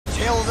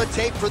tale of the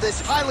tape for this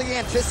highly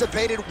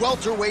anticipated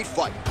welterweight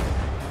fight.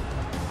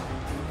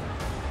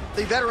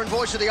 The veteran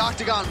voice of the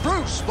Octagon,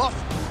 Bruce Buffer.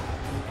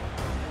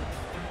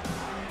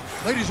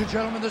 Ladies and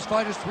gentlemen, this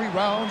fight is 3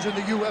 rounds in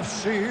the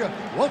UFC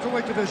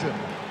welterweight division.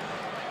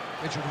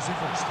 Introducing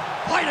first,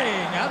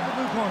 fighting out of the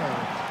blue corner,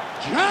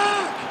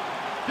 Jack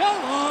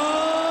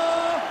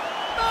Della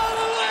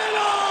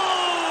Maddalena!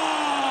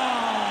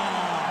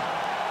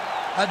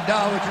 And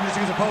now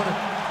introducing his opponent,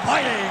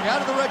 fighting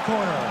out of the red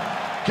corner,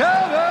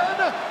 Kevin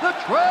the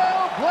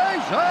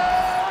Trailblazer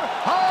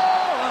Holland!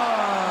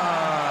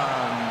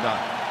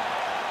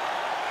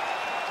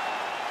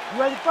 You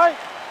ready to fight?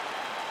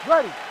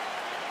 Ready.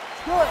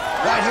 Good.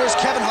 Right, here's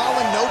Kevin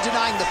Holland, no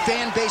denying the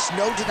fan base,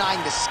 no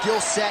denying the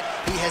skill set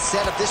he has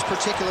set of this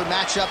particular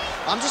matchup.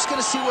 I'm just going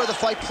to see where the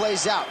fight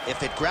plays out.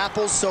 If it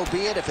grapples, so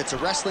be it. If it's a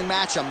wrestling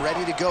match, I'm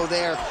ready to go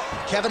there.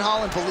 Kevin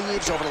Holland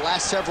believes over the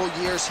last several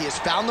years he has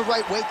found the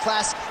right weight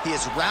class, he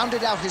has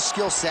rounded out his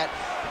skill set,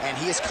 and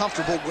he is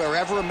comfortable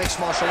wherever a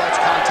mixed martial arts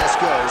contest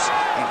goes,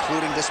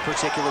 including this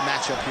particular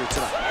matchup here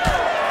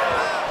tonight.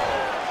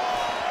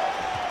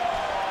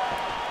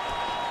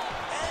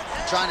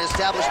 Trying to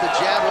establish the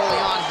jab early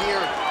on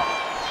here.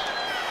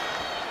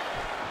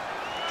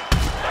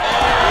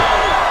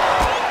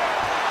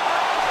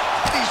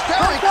 He's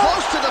very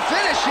close to the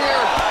finish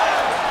here.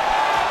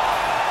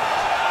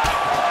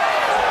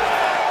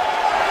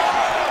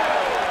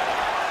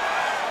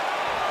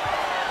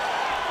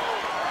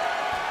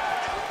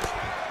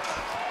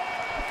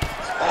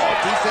 Oh,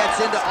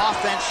 defense into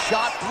offense,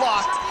 shot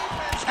blocked.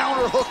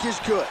 Counter hook is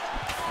good.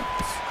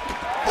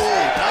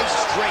 Oh, nice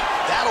straight,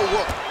 that'll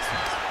work.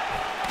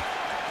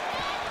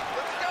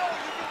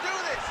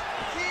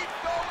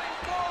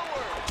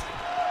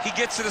 He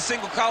gets to the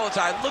single collar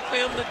tie. Look for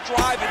him to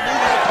drive and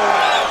move his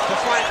opponent to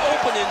find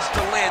openings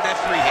to land that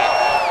free hand.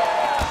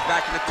 He's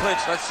back in the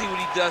clinch. Let's see what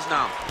he does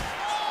now.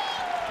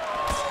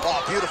 Oh,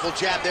 beautiful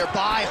jab there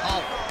by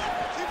Holland.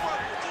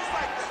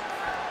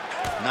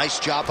 Nice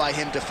job by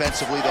him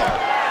defensively there.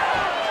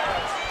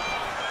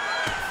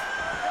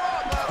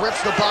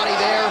 Grips the body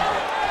there.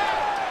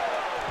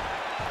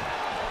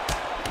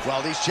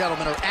 Well, these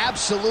gentlemen are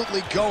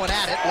absolutely going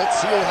at it. Let's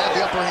see who'll have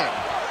the upper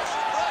hand.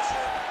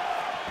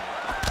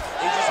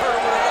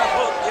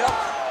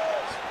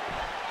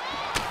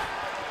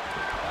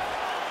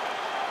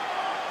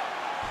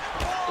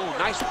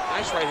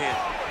 Nice right hand.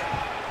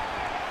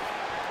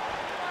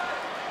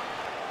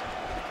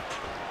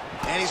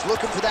 And he's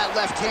looking for that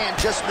left hand,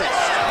 just missed.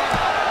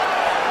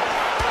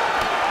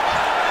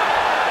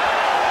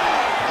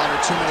 Under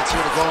 2 minutes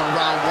here to go in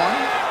round 1.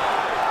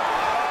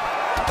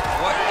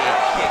 What a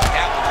kick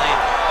that one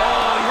landed.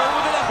 Oh, he hurt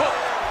with that hook.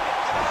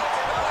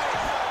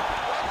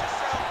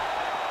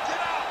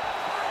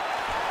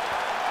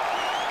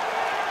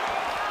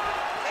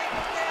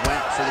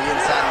 Went for the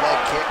inside leg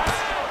kick.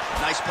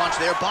 Nice punch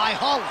there by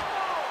Holland.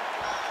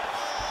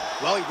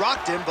 Well, he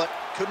rocked him, but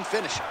couldn't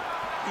finish him.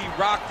 He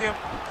rocked him.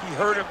 He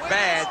hurt him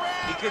bad.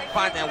 He couldn't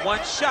find that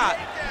one shot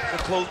to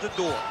close the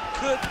door.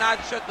 Could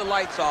not shut the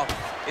lights off.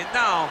 And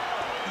now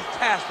he's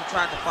tasked with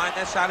trying to find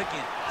that shot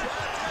again.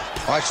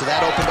 All right, so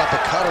that opened up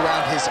a cut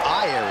around his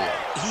eye area.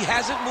 He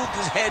hasn't moved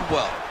his head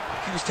well.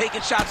 He was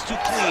taking shots too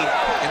clean,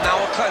 and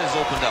now a cut has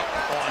opened up.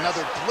 Oh,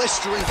 another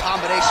blistering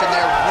combination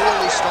there.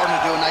 Really starting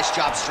to do a nice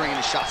job stringing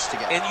his shots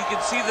together. And you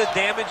can see the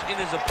damage in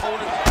his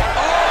opponent's...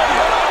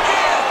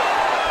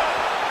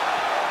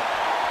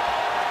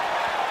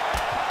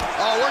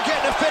 Oh, oh, we're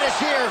getting a finish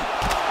here.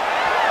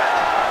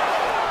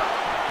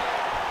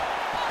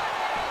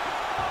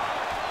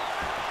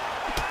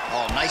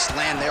 Oh, nice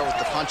land there with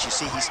the punch. You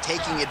see, he's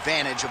taking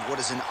advantage of what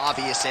is an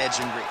obvious edge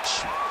and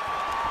reach.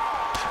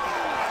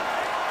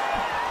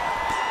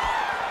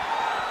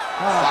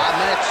 5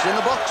 minutes in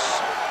the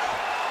books.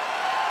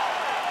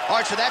 All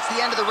right, so that's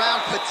the end of the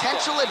round.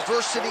 Potential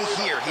adversity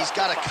here. He's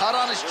got a cut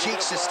on his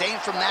cheek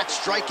sustained from that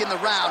strike in the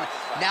round.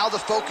 Now the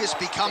focus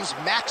becomes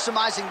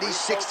maximizing these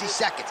 60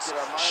 seconds,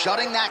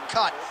 shutting that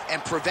cut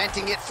and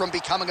preventing it from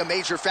becoming a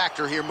major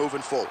factor here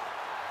moving forward.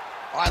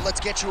 All right, let's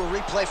get you a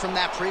replay from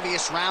that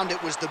previous round.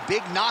 It was the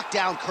big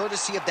knockdown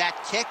courtesy of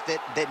that kick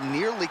that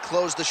nearly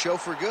closed the show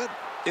for good.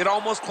 It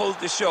almost closed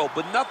the show,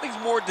 but nothing's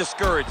more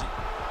discouraging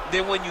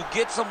than when you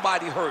get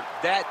somebody hurt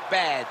that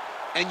bad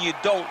and you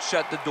don't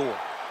shut the door.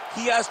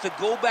 He has to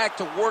go back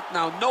to work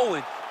now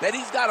knowing that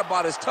he's got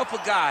about as tough a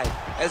guy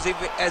as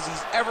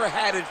he's ever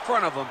had in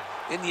front of him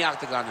in the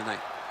octagon tonight.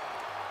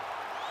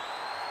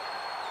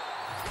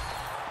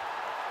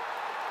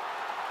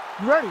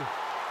 You ready?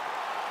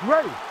 You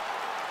ready?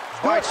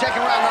 All right,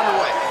 second round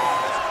underway.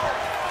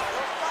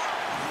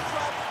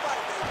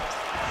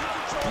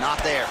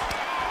 Not there.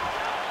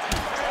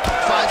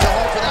 Finds a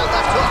home for that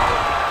left hook.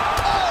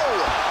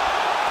 Oh!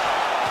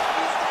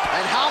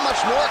 And how much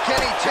more can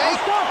he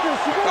take?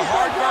 The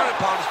hard ground and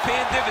pound is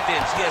paying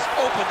dividends. He has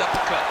opened up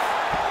the cut.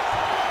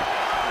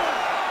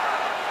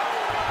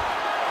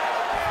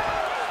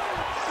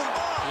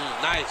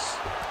 Nice.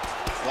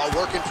 Well,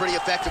 working pretty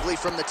effectively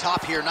from the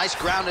top here. Nice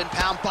ground and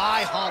pound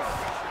by Holland.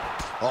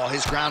 Oh,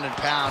 his ground and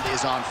pound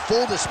is on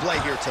full display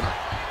here tonight.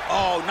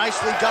 Oh,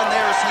 nicely done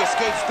there as he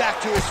escapes back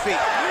to his feet.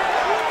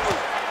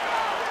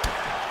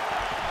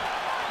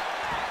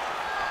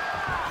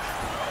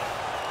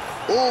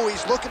 Oh,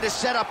 he's looking to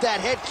set up that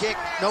head kick.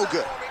 No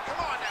good.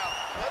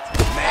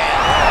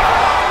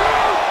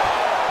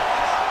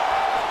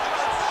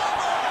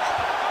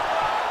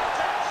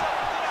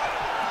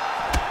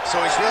 So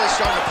he's really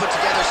starting to put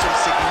together some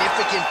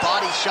significant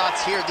body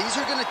shots here. These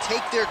are going to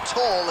take their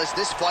toll as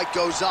this fight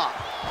goes on.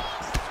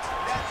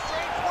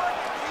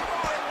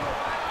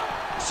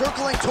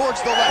 Circling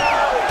towards the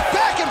left.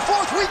 Back and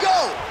forth we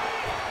go.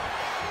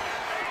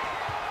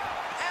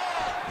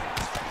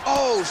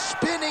 Oh,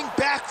 spinning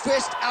back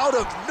fist out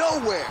of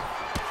nowhere.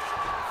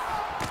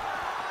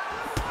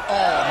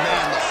 Oh,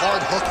 man, the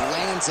hard hook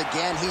lands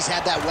again. He's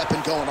had that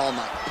weapon going all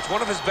night. It's one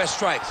of his best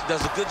strikes. He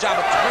does a good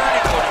job of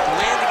turning or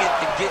landing it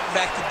and getting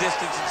back to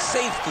distance and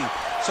safety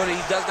so that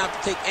he doesn't have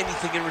to take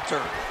anything in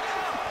return.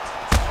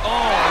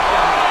 Oh,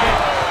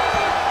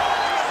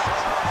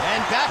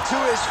 and back to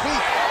his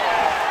feet.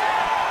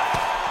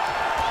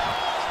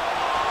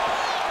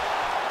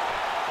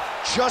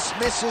 Just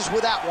misses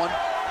with that one.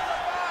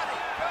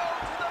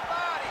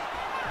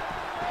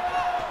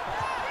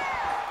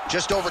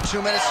 Just over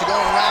 2 minutes to go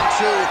in round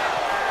two.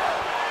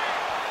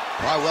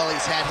 Well,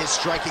 he's had his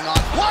striking on.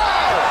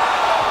 Wow!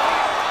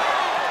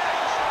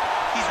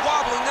 He's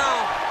wobbling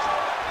now.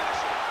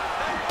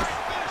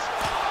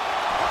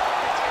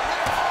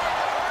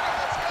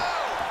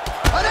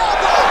 An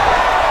elbow!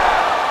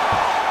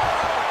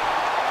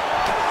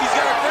 He's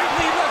got a great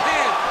lead left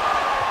hand.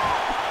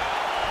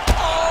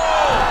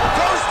 Oh!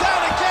 Goes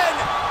down again!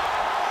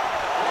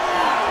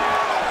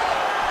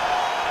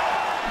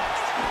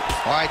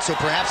 All right, so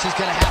perhaps he's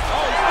gonna have...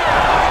 Oh, he's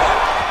scared.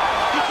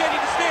 He can't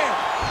even stand.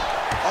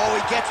 Oh,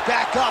 he gets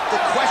back up. The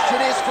question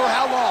is for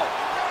how long?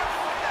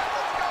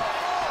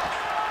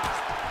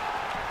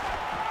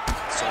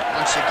 So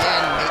once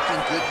again,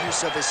 making good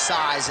use of his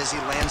size as he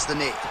lands the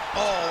knee.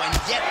 Oh, and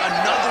yet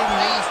another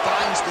knee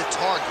finds the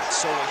target.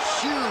 So a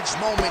huge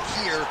moment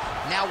here.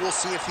 Now we'll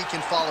see if he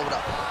can follow it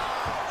up.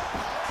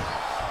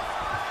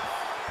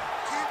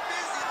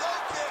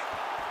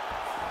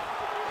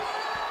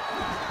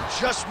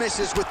 Just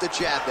misses with the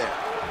jab there.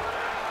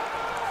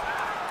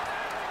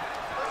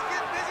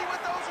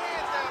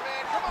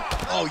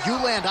 Oh, you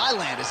land, I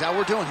land. Is that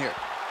what we're doing here?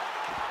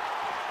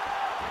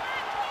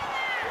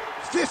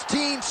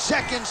 15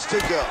 seconds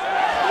to go.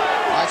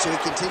 All right, so he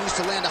continues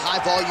to land a high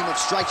volume of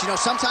strikes. You know,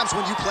 sometimes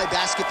when you play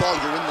basketball,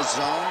 you're in the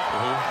zone.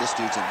 This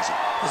dude's in the zone.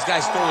 This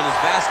guy's throwing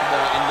his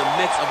basketball in the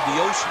midst of the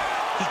ocean.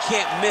 He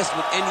can't miss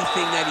with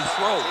anything that he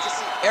throws.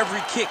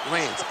 Every kick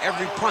lands.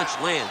 Every punch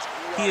lands.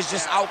 He has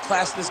just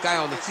outclassed this guy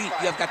on the feet.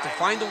 You have got to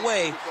find a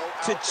way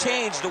to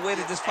change the way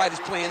that this fight is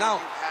playing out,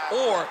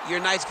 or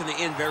your night's going to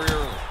end very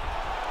early.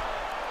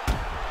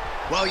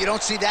 Well, you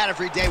don't see that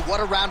every day. What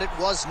a round it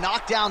was.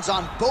 Knockdowns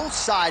on both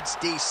sides,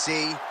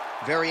 DC.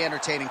 Very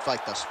entertaining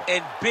fight thus far.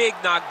 And big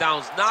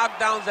knockdowns.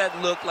 Knockdowns that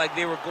looked like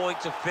they were going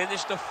to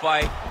finish the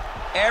fight.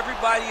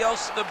 Everybody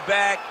else in the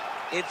back,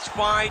 it's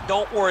fine.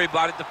 Don't worry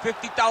about it. The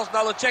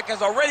 $50,000 check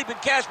has already been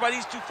cashed by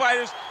these two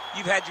fighters.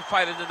 You've had your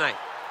fight of the night.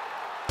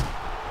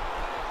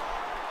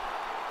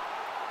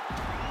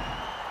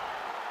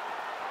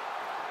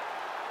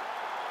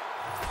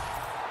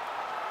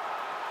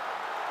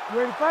 You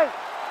ready to fight?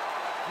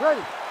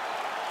 Ready.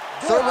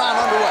 Third round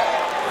underway.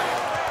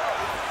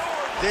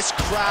 This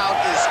crowd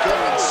is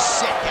going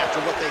sick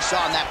after what they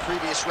saw in that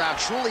previous round.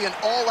 Truly an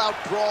all-out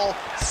brawl.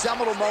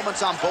 Seminal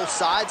moments on both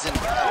sides, and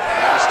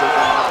they're still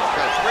going on.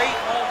 Great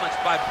moments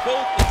by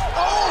both.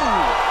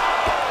 Oh!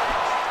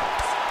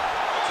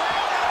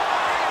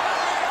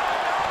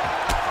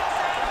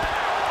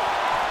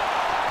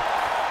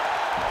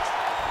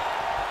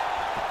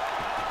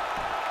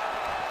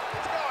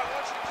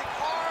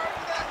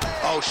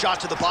 Oh, shot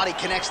to the body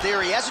connects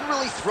there. He hasn't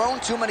really thrown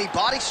too many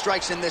body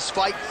strikes in this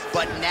fight,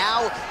 but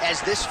now,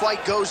 as this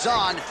fight goes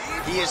on,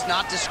 he is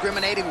not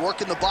discriminating,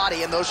 working the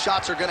body, and those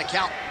shots are going to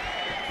count.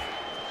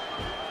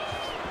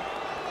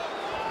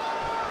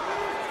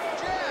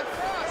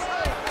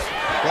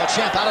 Well,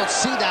 champ, I don't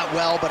see that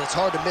well, but it's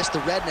hard to miss the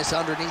redness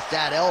underneath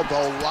that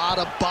elbow. A lot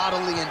of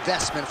bodily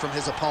investment from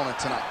his opponent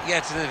tonight. Yeah,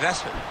 it's an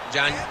investment,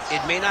 John.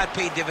 It may not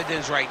pay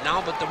dividends right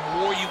now, but the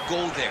more you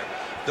go there,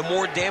 the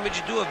more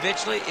damage you do,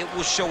 eventually it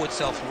will show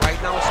itself.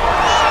 Right now, it's starting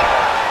to show.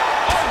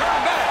 Oh, hurt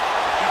him bad.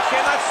 You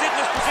cannot sit in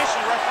this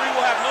position. The referee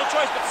will have no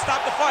choice but to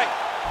stop the fight.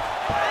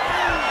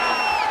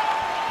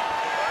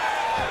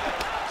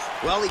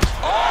 Well, he...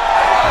 Oh,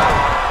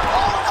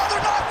 another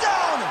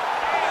knockdown!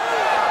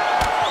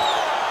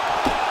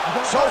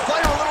 So,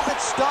 fighter a little bit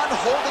stunned,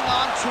 holding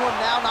on to him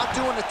now, not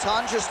doing a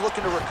ton, just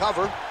looking to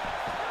recover.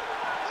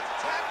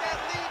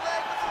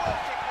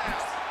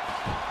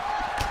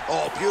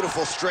 Oh,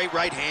 beautiful straight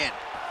right hand.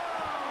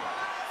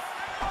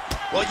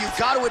 Well, you've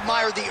got to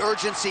admire the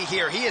urgency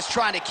here. He is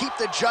trying to keep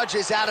the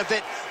judges out of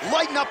it,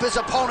 lighten up his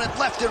opponent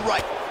left and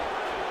right.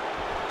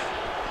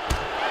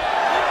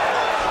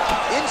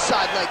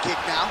 Inside leg kick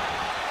now.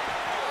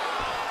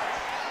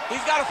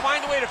 He's got to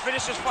find a way to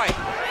finish this fight.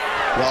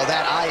 Well,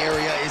 that eye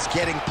area is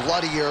getting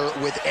bloodier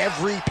with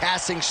every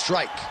passing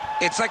strike.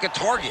 It's like a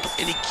target,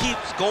 and he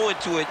keeps going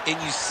to it,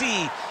 and you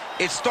see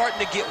it's starting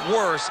to get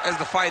worse as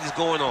the fight is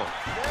going on.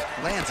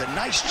 Lands a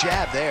nice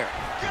jab there.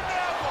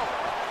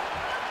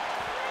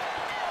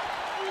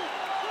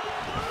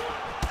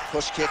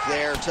 Push kick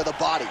there to the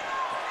body.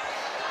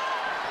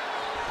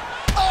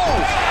 Oh!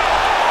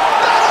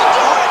 That'll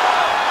do it!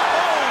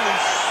 Holy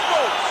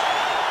smokes!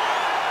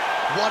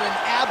 What an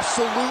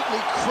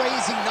absolutely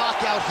crazy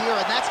knockout here,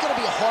 and that's going to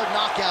be a hard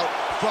knockout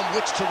from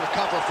which to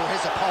recover for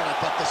his opponent,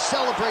 but the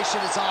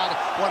celebration is on.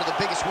 One of the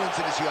biggest wins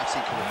in his UFC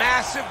career.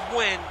 Massive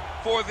win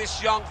for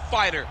this young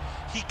fighter.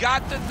 He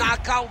got the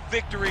knockout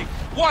victory.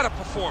 What a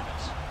performance.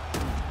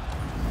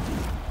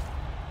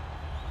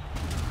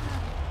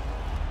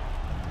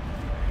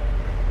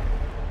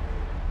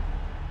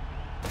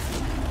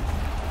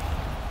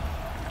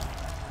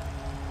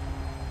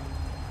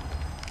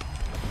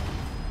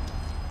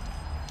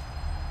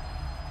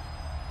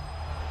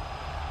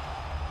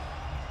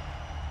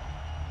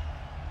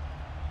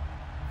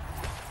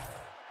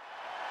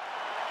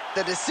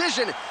 The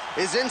decision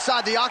is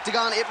inside the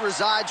octagon. It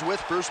resides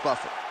with Bruce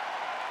Buffer.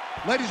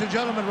 Ladies and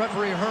gentlemen,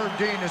 referee Herb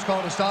Dean has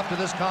called a stop to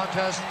this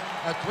contest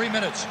at 3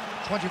 minutes,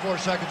 24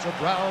 seconds of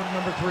round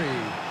number 3.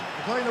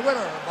 Declaring the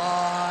winner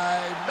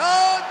by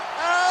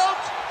knockout,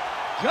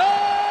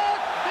 Jack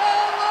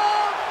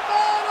Della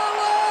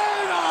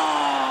Maddalena!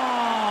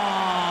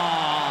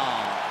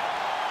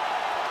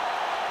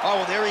 Oh,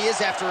 well, there he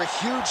is after a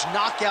huge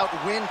knockout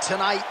win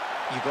tonight.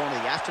 You going to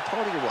the after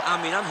party or what? I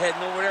mean, I'm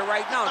heading over there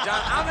right now, John.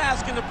 I'm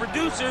asking the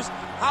producers,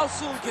 how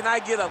soon can I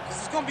get up? Because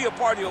it's going to be a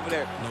party over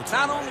there.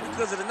 Not only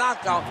because of the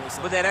knockout,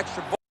 but that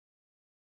extra